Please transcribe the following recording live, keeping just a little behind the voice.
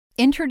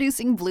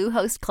Introducing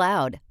Bluehost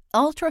Cloud,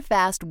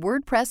 ultra-fast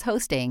WordPress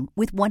hosting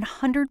with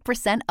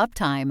 100%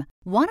 uptime.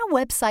 Want a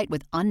website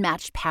with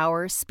unmatched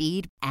power,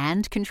 speed,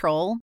 and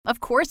control? Of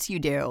course you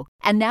do.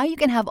 And now you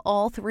can have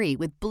all three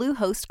with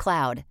Bluehost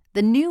Cloud,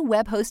 the new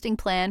web hosting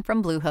plan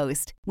from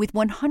Bluehost. With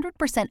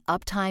 100%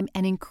 uptime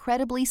and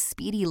incredibly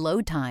speedy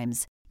load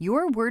times,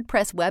 your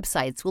WordPress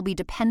websites will be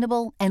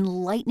dependable and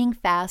lightning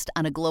fast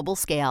on a global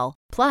scale.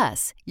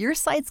 Plus, your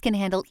sites can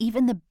handle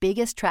even the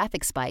biggest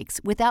traffic spikes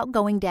without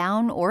going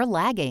down or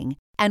lagging.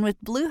 And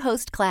with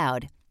Bluehost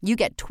Cloud, you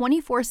get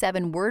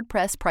 24/7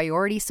 WordPress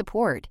priority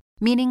support,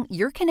 meaning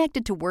you're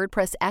connected to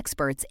WordPress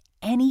experts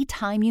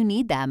anytime you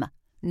need them.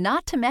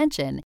 Not to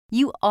mention,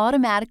 you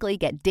automatically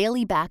get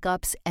daily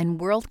backups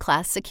and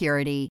world-class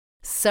security.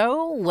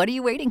 So, what are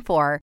you waiting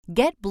for?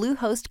 Get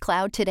Bluehost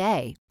Cloud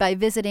today by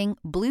visiting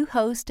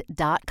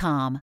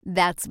Bluehost.com.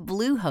 That's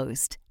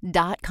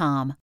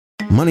Bluehost.com.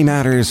 Money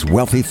Matters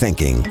Wealthy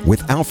Thinking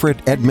with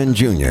Alfred Edmond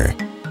Jr.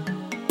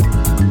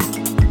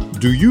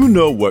 Do you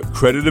know what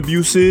credit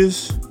abuse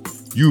is?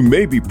 You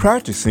may be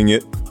practicing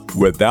it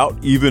without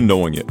even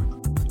knowing it.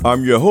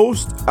 I'm your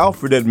host,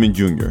 Alfred Edmond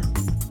Jr.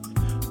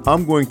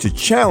 I'm going to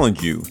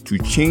challenge you to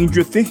change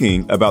your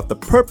thinking about the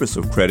purpose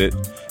of credit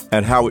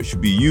and how it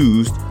should be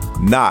used,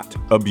 not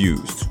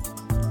abused.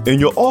 And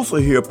you'll also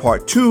hear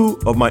part 2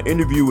 of my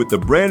interview with the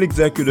brand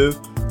executive,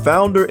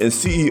 founder, and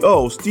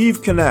CEO,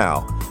 Steve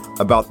Canal,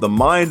 about the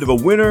mind of a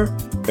winner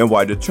and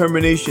why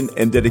determination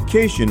and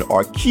dedication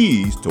are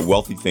keys to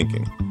wealthy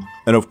thinking.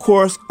 And of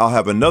course, I'll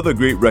have another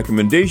great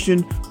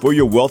recommendation for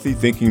your wealthy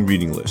thinking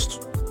reading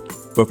list.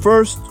 But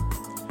first,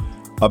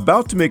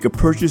 about to make a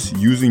purchase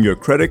using your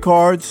credit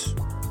cards?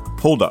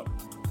 Hold up.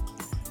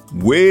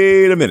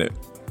 Wait a minute.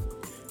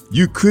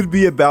 You could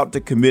be about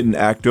to commit an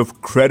act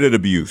of credit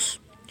abuse,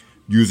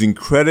 using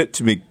credit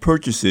to make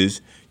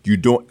purchases you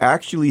don't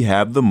actually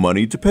have the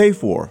money to pay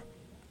for.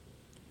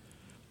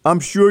 I'm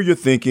sure you're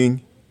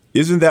thinking,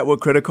 isn't that what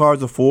credit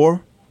cards are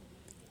for?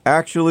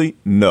 Actually,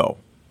 no.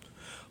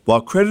 While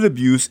credit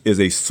abuse is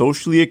a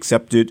socially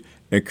accepted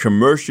and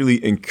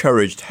commercially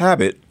encouraged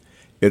habit,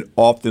 it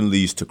often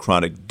leads to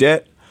chronic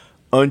debt,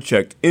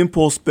 unchecked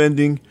impulse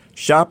spending,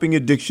 shopping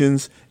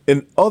addictions,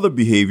 and other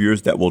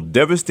behaviors that will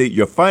devastate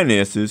your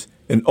finances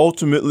and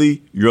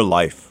ultimately your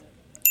life.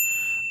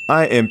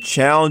 I am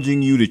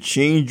challenging you to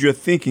change your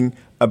thinking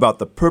about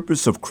the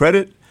purpose of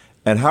credit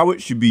and how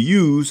it should be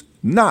used,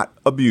 not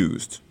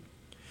abused.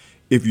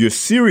 If you're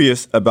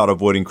serious about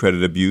avoiding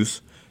credit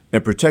abuse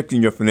and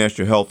protecting your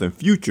financial health and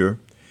future,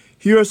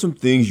 here are some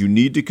things you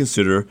need to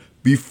consider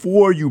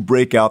before you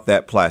break out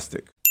that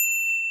plastic.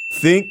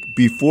 Think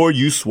before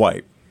you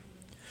swipe.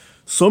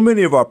 So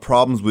many of our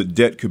problems with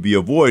debt could be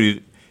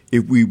avoided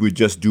if we would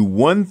just do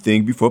one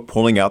thing before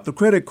pulling out the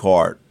credit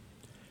card.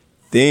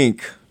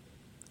 Think.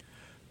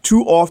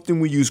 Too often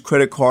we use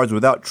credit cards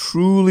without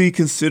truly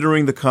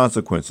considering the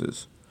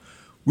consequences.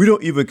 We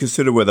don't even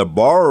consider whether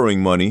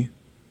borrowing money,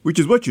 which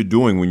is what you're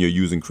doing when you're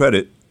using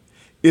credit,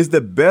 is the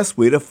best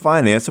way to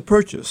finance a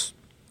purchase.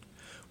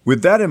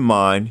 With that in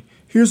mind,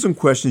 here's some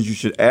questions you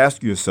should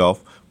ask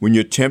yourself when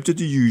you're tempted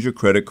to use your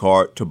credit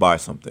card to buy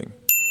something.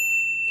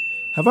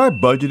 Have I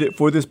budgeted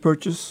for this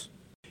purchase?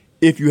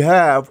 If you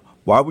have,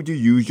 why would you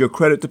use your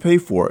credit to pay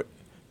for it,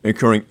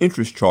 incurring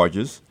interest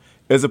charges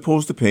as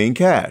opposed to paying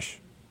cash?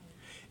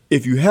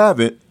 If you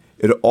haven't,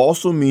 it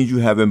also means you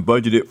haven't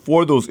budgeted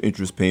for those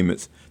interest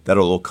payments that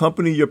will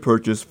accompany your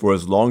purchase for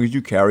as long as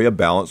you carry a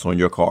balance on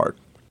your card.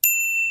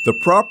 The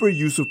proper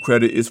use of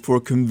credit is for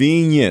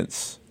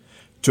convenience,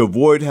 to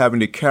avoid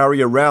having to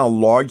carry around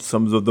large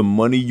sums of the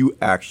money you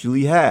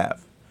actually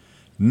have,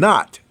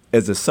 not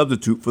as a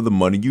substitute for the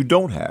money you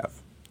don't have.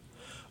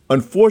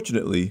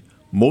 Unfortunately,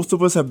 most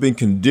of us have been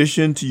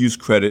conditioned to use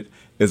credit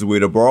as a way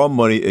to borrow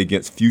money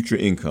against future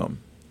income.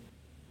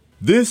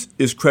 This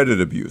is credit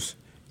abuse,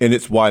 and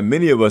it's why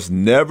many of us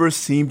never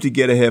seem to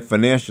get ahead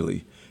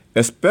financially,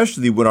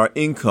 especially when our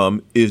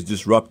income is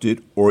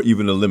disrupted or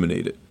even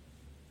eliminated.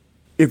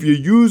 If you're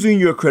using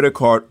your credit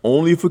card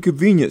only for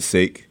convenience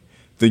sake,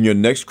 then your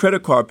next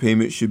credit card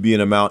payment should be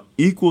an amount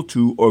equal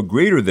to or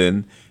greater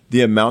than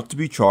the amount to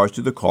be charged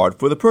to the card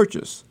for the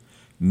purchase,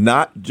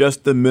 not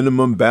just the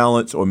minimum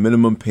balance or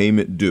minimum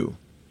payment due.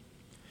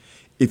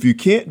 If you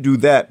can't do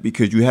that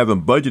because you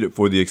haven't budgeted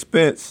for the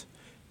expense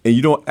and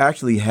you don't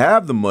actually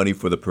have the money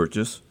for the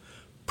purchase,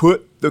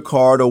 put the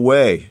card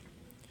away.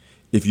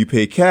 If you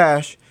pay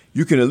cash,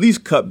 you can at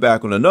least cut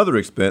back on another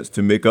expense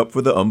to make up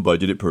for the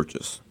unbudgeted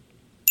purchase.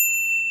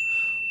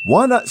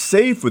 Why not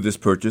save for this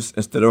purchase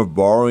instead of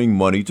borrowing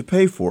money to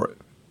pay for it?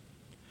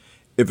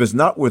 If it's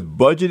not worth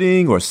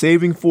budgeting or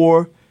saving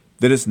for,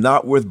 then it's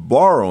not worth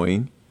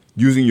borrowing,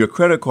 using your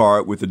credit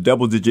card with a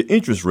double-digit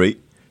interest rate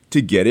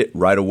to get it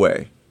right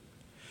away.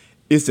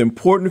 It's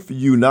important for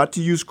you not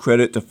to use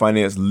credit to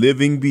finance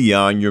living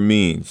beyond your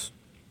means.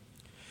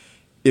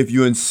 If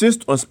you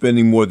insist on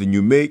spending more than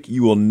you make,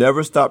 you will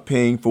never stop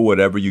paying for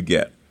whatever you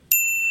get.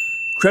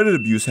 Credit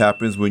abuse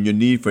happens when your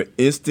need for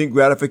instant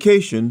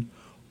gratification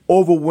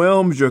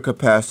overwhelms your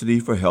capacity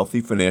for healthy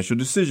financial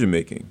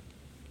decision-making.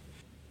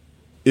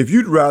 If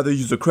you'd rather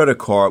use a credit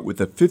card with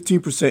a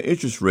 15%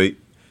 interest rate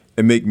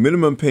and make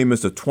minimum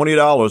payments of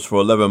 $20 for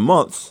 11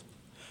 months,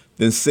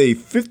 then save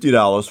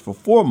 $50 for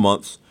 4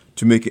 months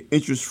to make an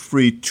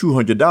interest-free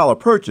 $200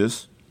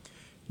 purchase,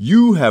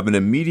 you have an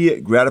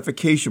immediate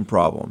gratification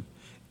problem,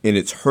 and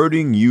it's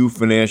hurting you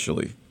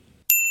financially.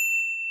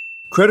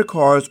 Credit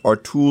cards are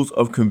tools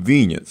of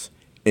convenience,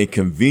 and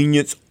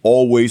convenience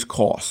always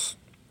costs.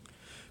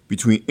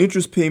 Between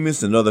interest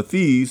payments and other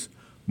fees,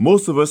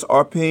 most of us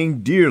are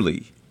paying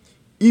dearly,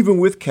 even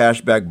with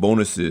cashback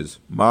bonuses,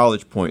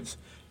 mileage points,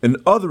 and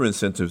other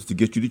incentives to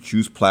get you to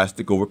choose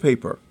plastic over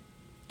paper.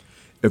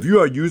 If you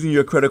are using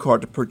your credit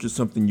card to purchase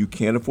something you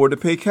can't afford to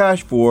pay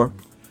cash for,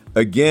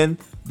 again,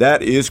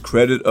 that is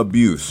credit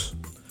abuse.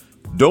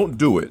 Don't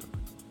do it.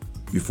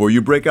 Before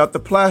you break out the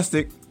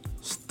plastic,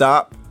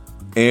 stop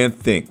and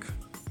think.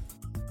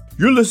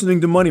 You're listening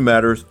to Money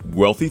Matters,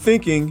 Wealthy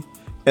Thinking,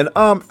 and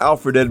I'm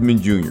Alfred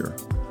Edmond Jr.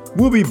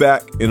 We'll be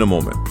back in a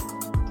moment.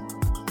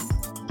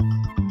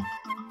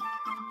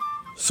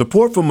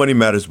 Support for Money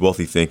Matters,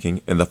 Wealthy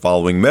Thinking and the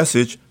following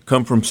message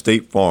come from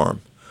State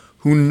Farm,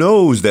 who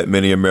knows that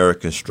many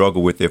Americans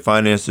struggle with their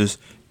finances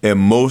and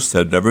most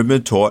have never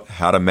been taught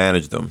how to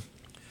manage them.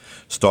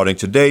 Starting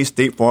today,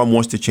 State Farm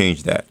wants to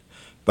change that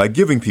by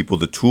giving people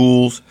the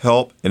tools,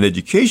 help, and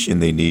education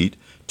they need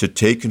to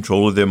take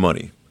control of their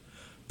money,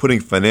 putting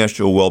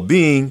financial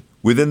well-being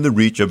within the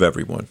reach of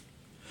everyone.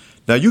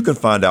 Now you can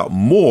find out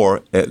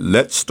more at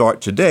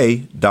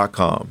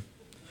letstarttoday.com.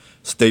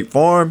 State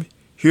Farm,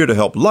 here to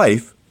help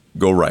life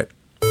go right.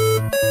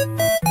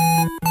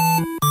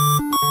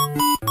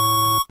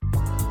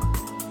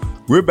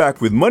 We're back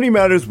with Money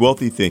Matters,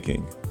 Wealthy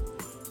Thinking.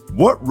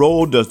 What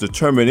role does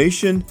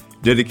determination,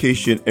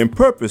 dedication, and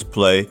purpose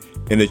play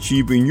in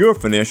achieving your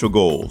financial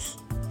goals?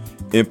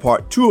 In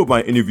part 2 of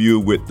my interview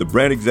with the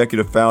brand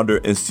executive, founder,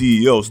 and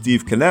CEO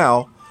Steve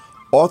Canal,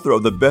 author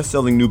of the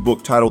best-selling new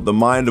book titled The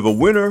Mind of a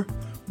Winner,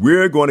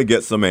 we're going to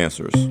get some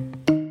answers.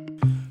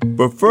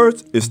 But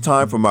first, it's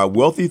time for my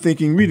Wealthy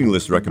Thinking reading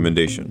list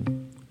recommendation.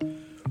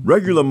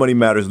 Regular Money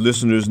Matters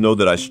listeners know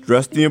that I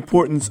stress the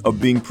importance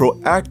of being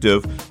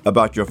proactive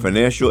about your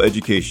financial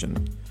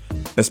education,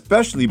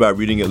 especially by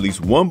reading at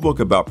least one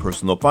book about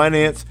personal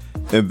finance,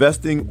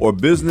 investing, or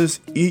business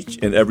each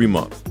and every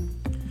month.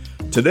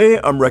 Today,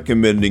 I'm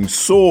recommending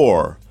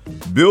SOAR,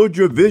 Build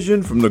Your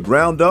Vision from the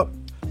Ground Up,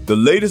 the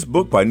latest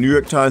book by New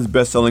York Times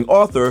bestselling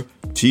author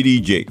T.D.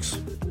 Jakes.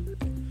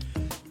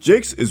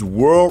 Jakes is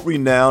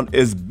world-renowned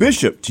as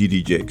Bishop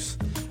T.D. Jakes,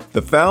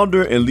 the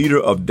founder and leader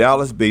of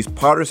Dallas-based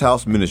Potter's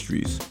House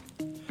Ministries.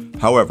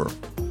 However,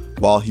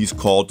 while he's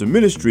called to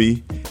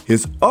ministry,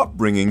 his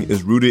upbringing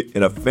is rooted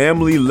in a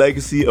family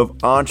legacy of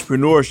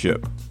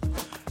entrepreneurship,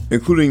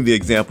 including the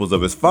examples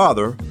of his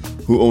father,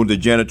 who owned a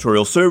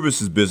janitorial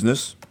services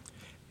business,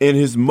 and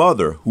his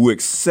mother, who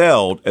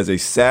excelled as a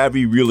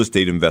savvy real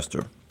estate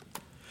investor.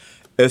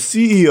 As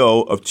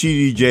CEO of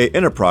TDJ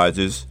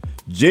Enterprises,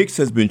 Jakes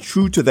has been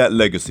true to that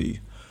legacy,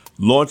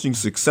 launching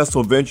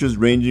successful ventures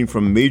ranging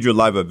from major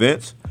live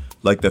events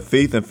like the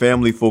faith and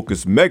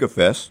family-focused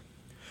MegaFest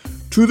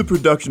to the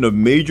production of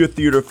major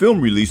theater film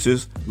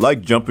releases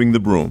like Jumping the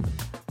Broom.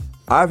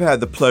 I've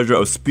had the pleasure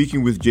of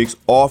speaking with Jakes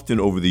often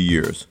over the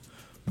years,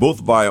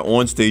 both via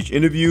on-stage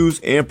interviews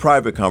and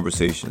private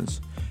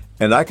conversations,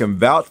 and I can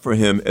vouch for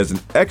him as an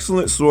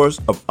excellent source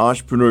of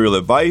entrepreneurial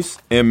advice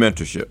and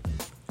mentorship.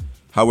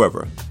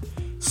 However,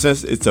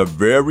 since it's a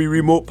very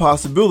remote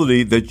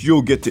possibility that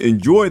you'll get to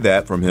enjoy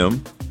that from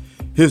him,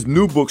 his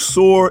new book,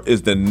 SOAR,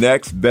 is the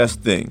next best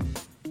thing.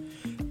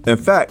 In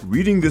fact,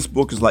 reading this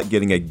book is like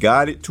getting a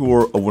guided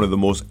tour of one of the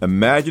most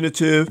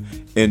imaginative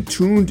and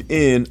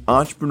tuned-in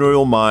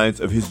entrepreneurial minds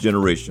of his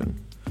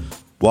generation,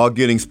 while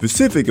getting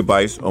specific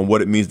advice on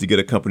what it means to get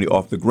a company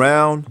off the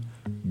ground,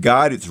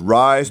 guide its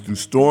rise through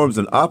storms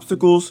and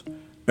obstacles,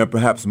 and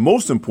perhaps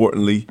most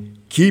importantly,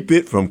 keep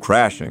it from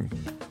crashing.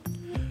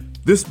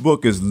 This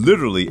book is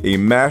literally a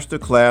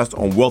masterclass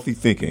on wealthy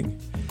thinking,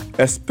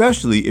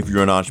 especially if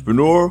you're an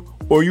entrepreneur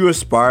or you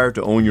aspire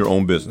to own your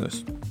own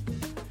business.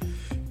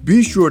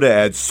 Be sure to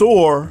add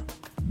SOAR,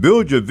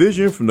 Build Your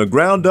Vision from the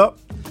Ground Up,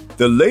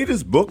 the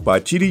latest book by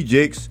T.D.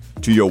 Jakes,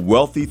 to your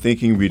Wealthy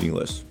Thinking reading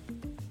list.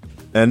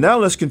 And now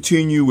let's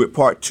continue with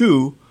part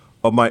 2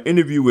 of my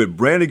interview with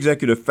brand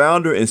executive,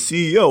 founder, and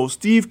CEO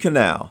Steve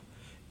Canal,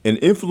 an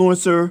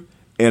influencer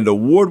and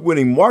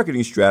award-winning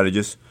marketing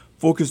strategist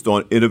focused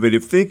on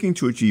innovative thinking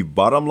to achieve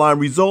bottom-line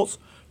results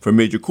for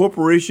major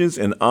corporations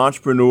and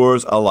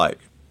entrepreneurs alike.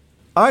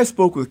 I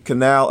spoke with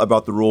Canal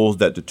about the roles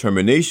that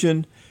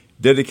determination,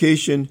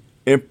 dedication,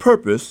 and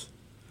purpose,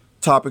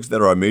 topics that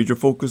are a major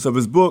focus of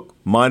his book,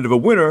 Mind of a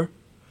Winner,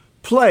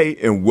 play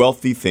in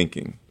wealthy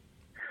thinking.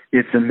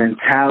 It's a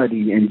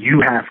mentality, and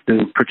you have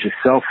to put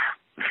yourself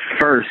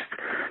first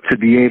to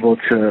be able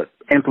to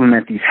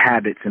implement these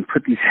habits and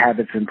put these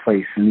habits in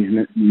place and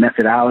these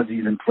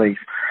methodologies in place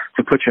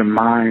to put your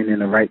mind in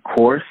the right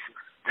course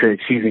to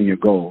achieving your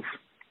goals.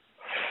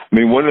 I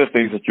mean, one of the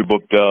things that your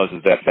book does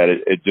is that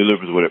it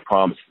delivers what it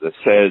promises. It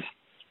says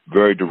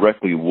very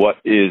directly what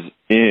is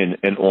in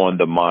and on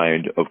the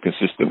mind of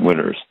consistent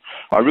winners.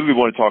 I really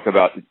want to talk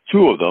about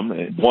two of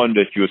them, one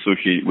that you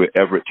associate with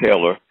Everett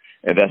Taylor,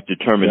 and that's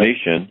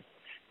determination,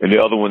 and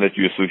the other one that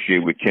you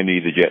associate with Kenny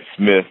the Jet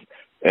Smith,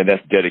 and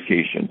that's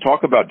dedication.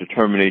 Talk about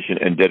determination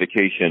and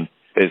dedication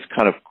as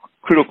kind of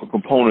critical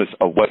components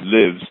of what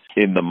lives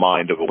in the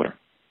mind of a winner.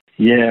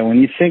 Yeah, when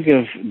you think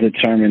of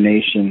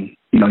determination,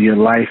 your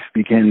life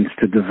begins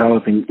to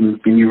develop and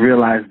you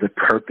realize the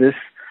purpose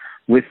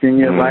within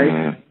your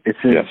life. It's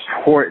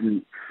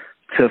important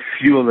to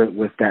fuel it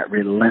with that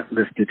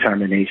relentless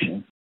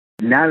determination.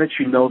 Now that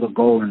you know the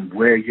goal and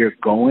where you're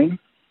going,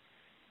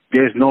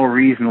 there's no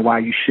reason why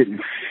you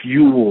shouldn't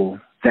fuel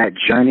that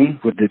journey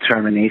with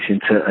determination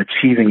to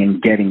achieving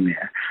and getting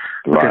there.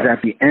 Right. Because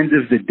at the end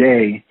of the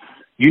day,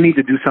 you need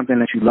to do something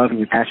that you love and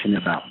you're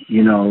passionate about.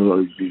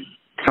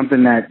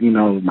 Something that,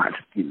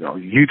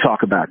 you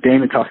talk about,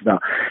 Damon talks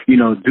about,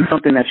 do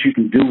something that you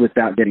can do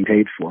without getting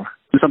paid for.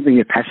 Do something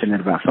you're passionate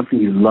about, something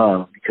you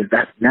love, because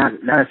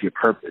that's your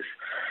purpose.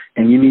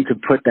 And you need to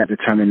put that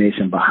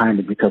determination behind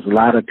it, because a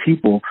lot of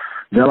people,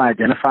 they'll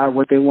identify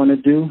what they want to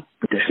do,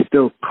 but they're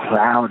still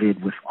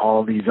clouded with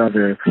all these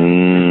other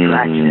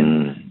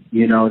distractions,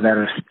 that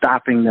are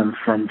stopping them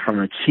from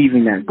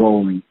achieving that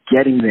goal and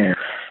getting there,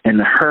 and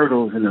the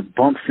hurdles and the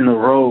bumps in the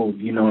road,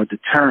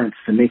 deterrents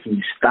to making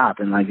you stop.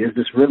 And is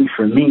this really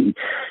for me?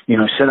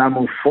 Should I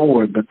move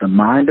forward? But the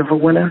mind of a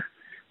winner,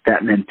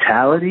 that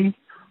mentality,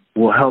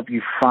 will help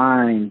you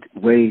find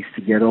ways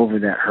to get over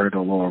that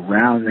hurdle or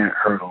around that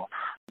hurdle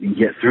and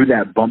get through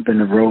that bump in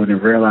the road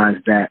and realize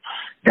that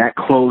that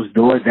closed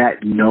door,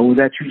 that no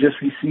that you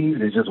just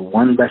received, is just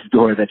one less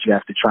door that you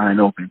have to try and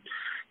open.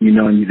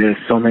 And there's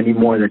so many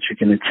more that you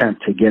can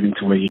attempt to get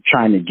into where you're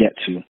trying to get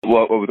to.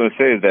 Well, what we're going to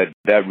say is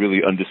that really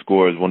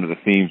underscores one of the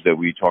themes that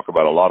we talk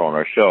about a lot on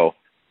our show.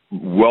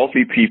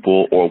 Wealthy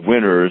people or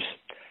winners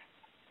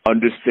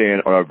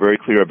understand or are very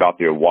clear about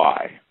their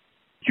why.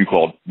 You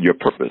call your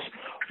purpose.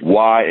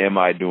 Why am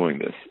I doing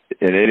this?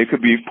 And it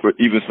could be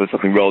even for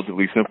something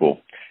relatively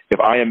simple. If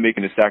I am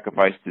making a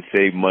sacrifice to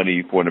save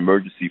money for an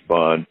emergency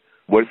fund,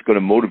 what's going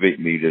to motivate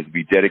me to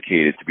be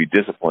dedicated, to be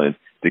disciplined,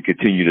 to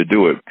continue to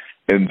do it?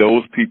 And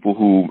those people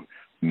who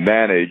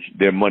manage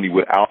their money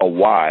without a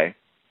why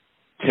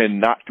tend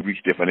not to reach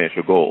their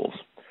financial goals,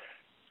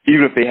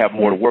 even if they have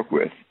more to work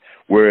with.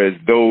 Whereas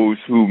those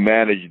who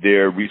manage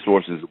their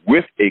resources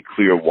with a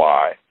clear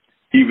why,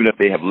 even if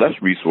they have less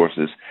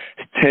resources,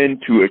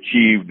 tend to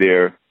achieve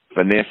their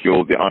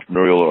financial, their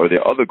entrepreneurial, or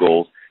their other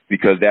goals,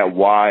 because that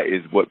why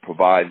is what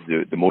provides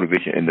the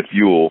motivation and the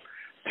fuel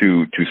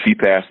to see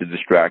past the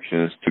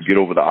distractions, to get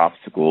over the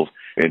obstacles,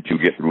 and to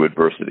get through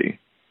adversity.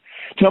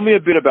 Tell me a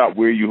bit about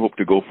where you hope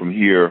to go from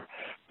here,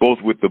 both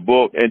with the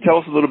book, and tell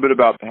us a little bit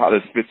about how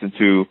this fits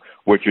into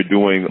what you're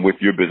doing with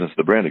your business,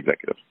 The Brand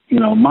Executive.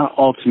 My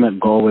ultimate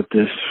goal with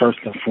this, first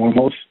and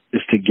foremost,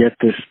 is to get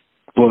this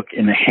book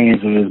in the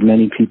hands of as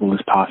many people as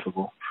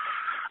possible.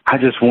 I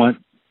just want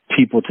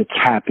people to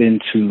tap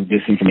into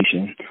this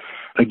information.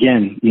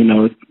 Again,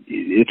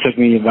 it took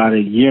me about a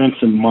year and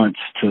some months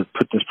to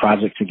put this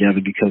project together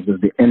because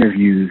of the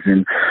interviews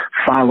and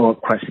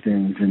follow-up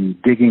questions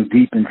and digging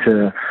deep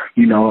into,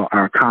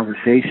 our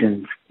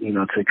conversations,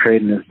 to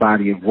creating this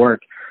body of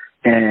work.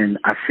 And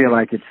I feel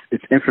like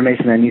it's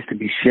information that needs to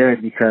be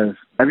shared because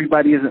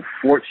everybody isn't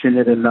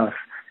fortunate enough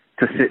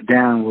to sit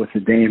down with a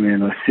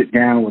Damon or sit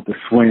down with a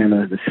Swin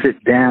or to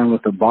sit down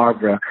with a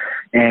Barbara.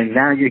 And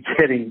now you're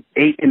getting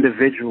 8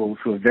 individuals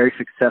who are very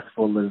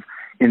successful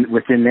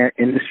within their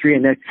industry,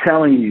 and they're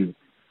telling you,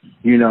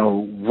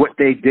 what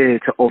they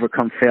did to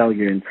overcome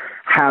failure and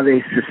how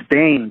they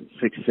sustained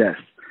success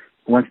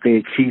once they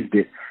achieved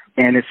it.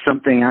 And it's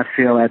something I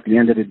feel at the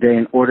end of the day,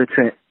 in order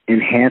to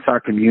enhance our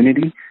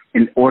community,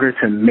 in order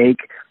to make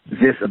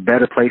this a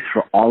better place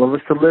for all of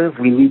us to live,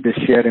 we need to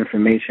share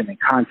information and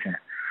content.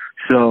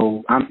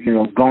 So I'm,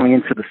 going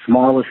into the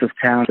smallest of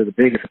towns to the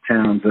biggest of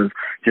towns of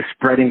just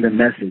spreading the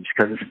message,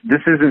 because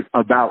this isn't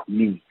about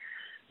me.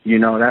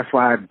 That's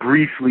why I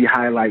briefly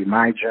highlight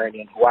my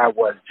journey and who I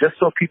was, just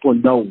so people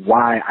know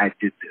why I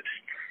did this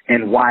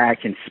and why I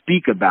can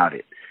speak about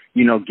it,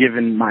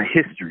 given my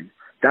history.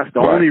 That's the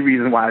only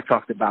reason why I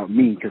talked about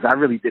me, because I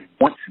really didn't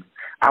want to.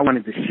 I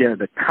wanted to share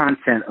the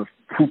content of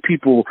who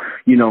people,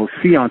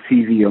 see on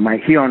TV or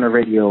might hear on the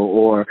radio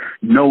or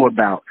know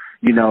about,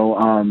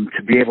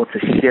 to be able to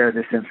share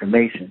this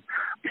information.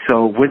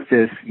 So with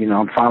this,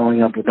 I'm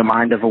following up with the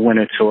Mind of a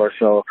Winner tour.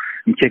 So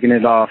I'm kicking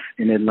it off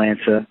in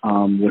Atlanta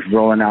with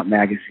Rolling Out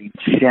Magazine,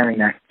 sharing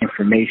that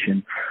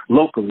information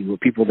locally with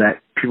people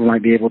that people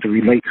might be able to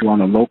relate to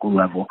on a local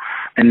level.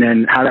 And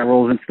then how that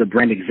rolls into the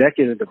Brand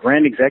Executive. The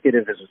Brand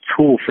Executive is a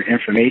tool for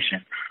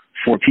information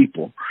for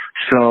people.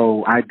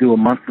 So I do a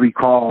monthly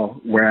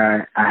call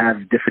where I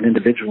have different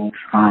individuals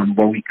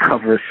where we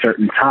cover a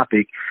certain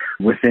topic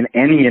within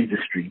any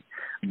industry.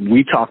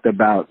 We talked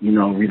about,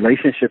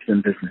 relationships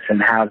in business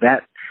and how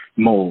that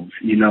molds,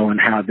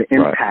 and how the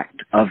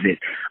impact of it,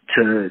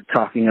 to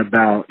talking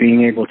about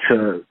being able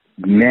to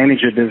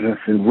manage your business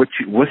and what's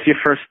your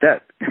first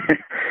step,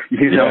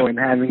 and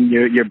having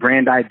your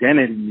brand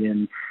identity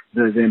and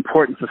the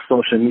importance of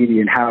social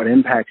media and how it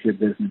impacts your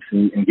business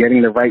and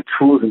getting the right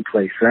tools in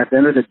place. So at the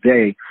end of the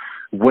day,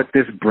 what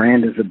this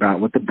brand is about,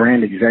 what the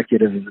brand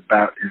executive is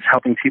about, is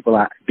helping people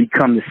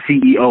become the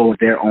CEO of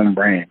their own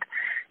brand.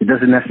 It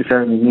doesn't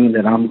necessarily mean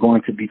that I'm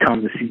going to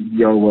become the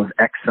CEO of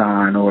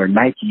Exxon or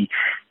Nike.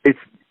 It's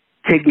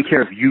taking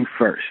care of you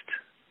first.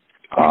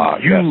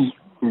 Yes.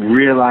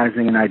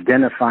 Realizing and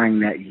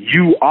identifying that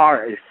you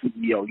are a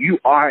CEO, you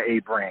are a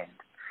brand.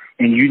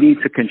 And you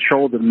need to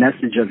control the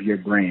message of your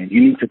brand. You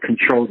need to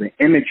control the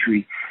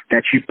imagery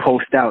that you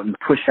post out and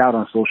push out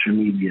on social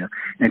media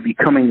and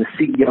becoming the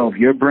CEO of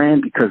your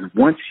brand, because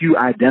once you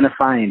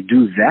identify and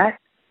do that,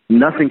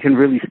 nothing can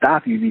really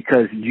stop you,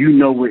 because you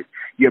know what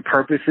your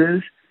purpose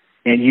is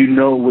and you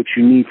know what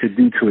you need to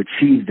do to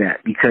achieve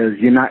that, because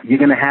you're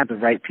going to have the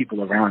right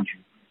people around you.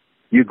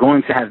 You're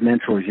going to have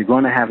mentors. You're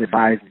going to have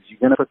advisors. You're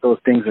going to put those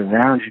things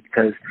around you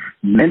because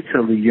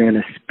mentally you're in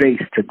a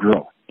space to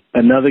grow.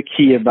 Another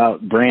key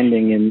about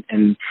branding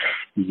and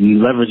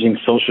leveraging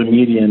social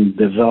media and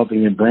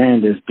developing your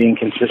brand is being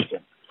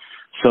consistent.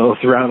 So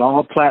throughout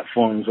all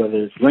platforms, whether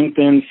it's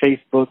LinkedIn,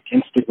 Facebook,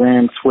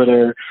 Instagram,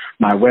 Twitter,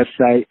 my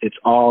website, it's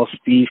all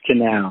Steve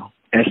Canal,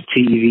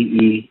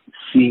 STEVECANAL,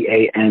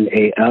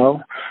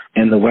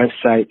 and the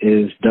website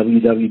is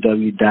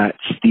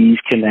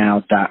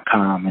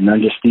www.stevecanal.com. And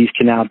under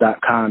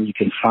stevecanal.com, you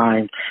can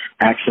find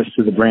access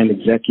to the brand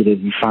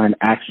executive. You find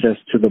access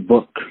to the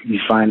book. You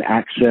find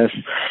access,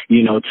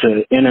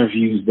 to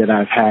interviews that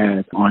I've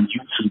had on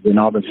YouTube and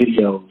all the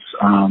videos.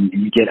 And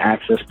you get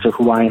access to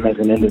who I am as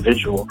an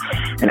individual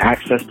and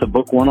access to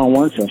book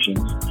one-on-one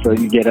sessions. So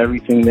you get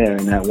everything there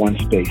in that one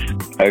space.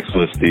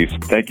 Excellent, Steve.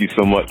 Thank you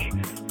so much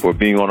for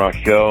being on our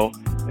show.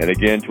 And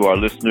again, to our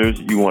listeners,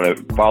 you want to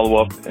follow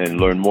up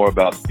and learn more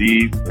about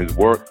Steve, his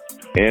work,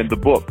 and the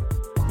book,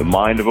 The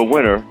Mind of a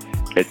Winner,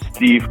 at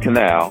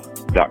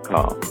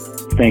stevecanal.com.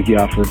 Thank you,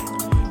 Alfred.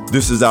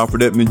 This is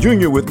Alfred Edmond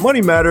Jr. with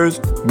Money Matters,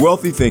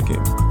 Wealthy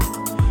Thinking.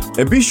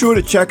 And be sure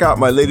to check out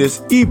my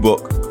latest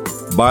ebook,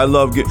 Buy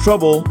Love, Get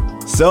Trouble,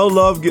 Sell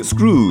Love, Get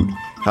Screwed,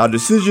 How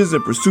Decisions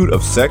in Pursuit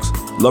of Sex,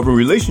 Love, and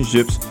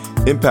Relationships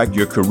Impact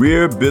Your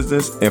Career,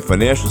 Business, and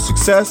Financial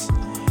Success,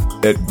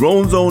 at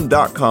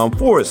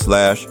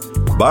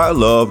growenzone.com/Buy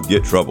Love,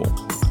 Get Trouble.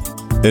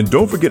 And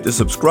don't forget to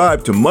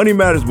subscribe to Money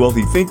Matters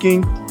Wealthy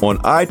Thinking on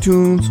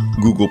iTunes,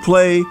 Google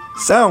Play,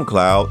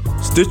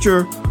 SoundCloud,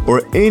 Stitcher,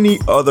 or any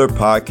other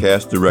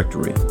podcast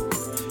directory.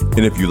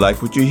 And if you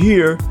like what you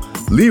hear,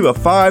 leave a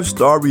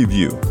 5-star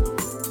review.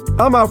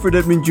 I'm Alfred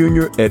Edmond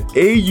Jr. at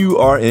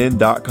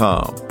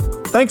AURN.com.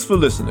 Thanks for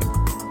listening.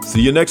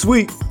 See you next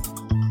week.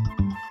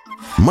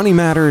 Money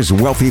Matters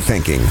Wealthy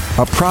Thinking,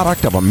 a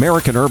product of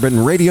American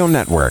Urban Radio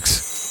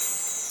Networks.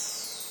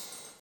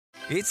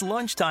 It's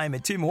lunchtime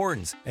at Tim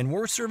Hortons, and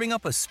we're serving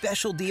up a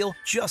special deal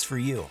just for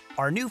you.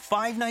 Our new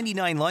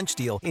 $5.99 lunch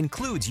deal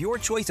includes your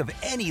choice of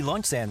any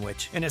lunch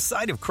sandwich and a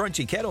side of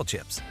crunchy kettle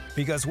chips.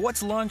 Because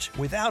what's lunch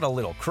without a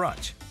little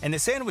crunch? And the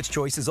sandwich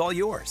choice is all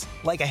yours,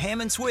 like a ham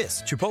and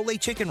Swiss, Chipotle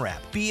chicken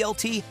wrap,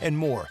 BLT, and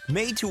more,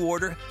 made to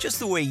order just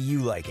the way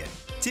you like it.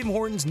 Tim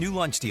Hortons' new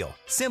lunch deal.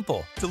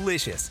 Simple,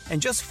 delicious,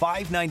 and just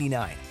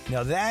 $5.99.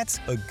 Now that's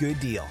a good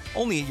deal.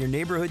 Only at your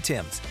neighborhood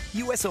Tim's.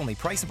 U.S. only.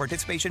 Price and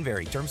participation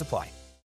vary. Terms apply.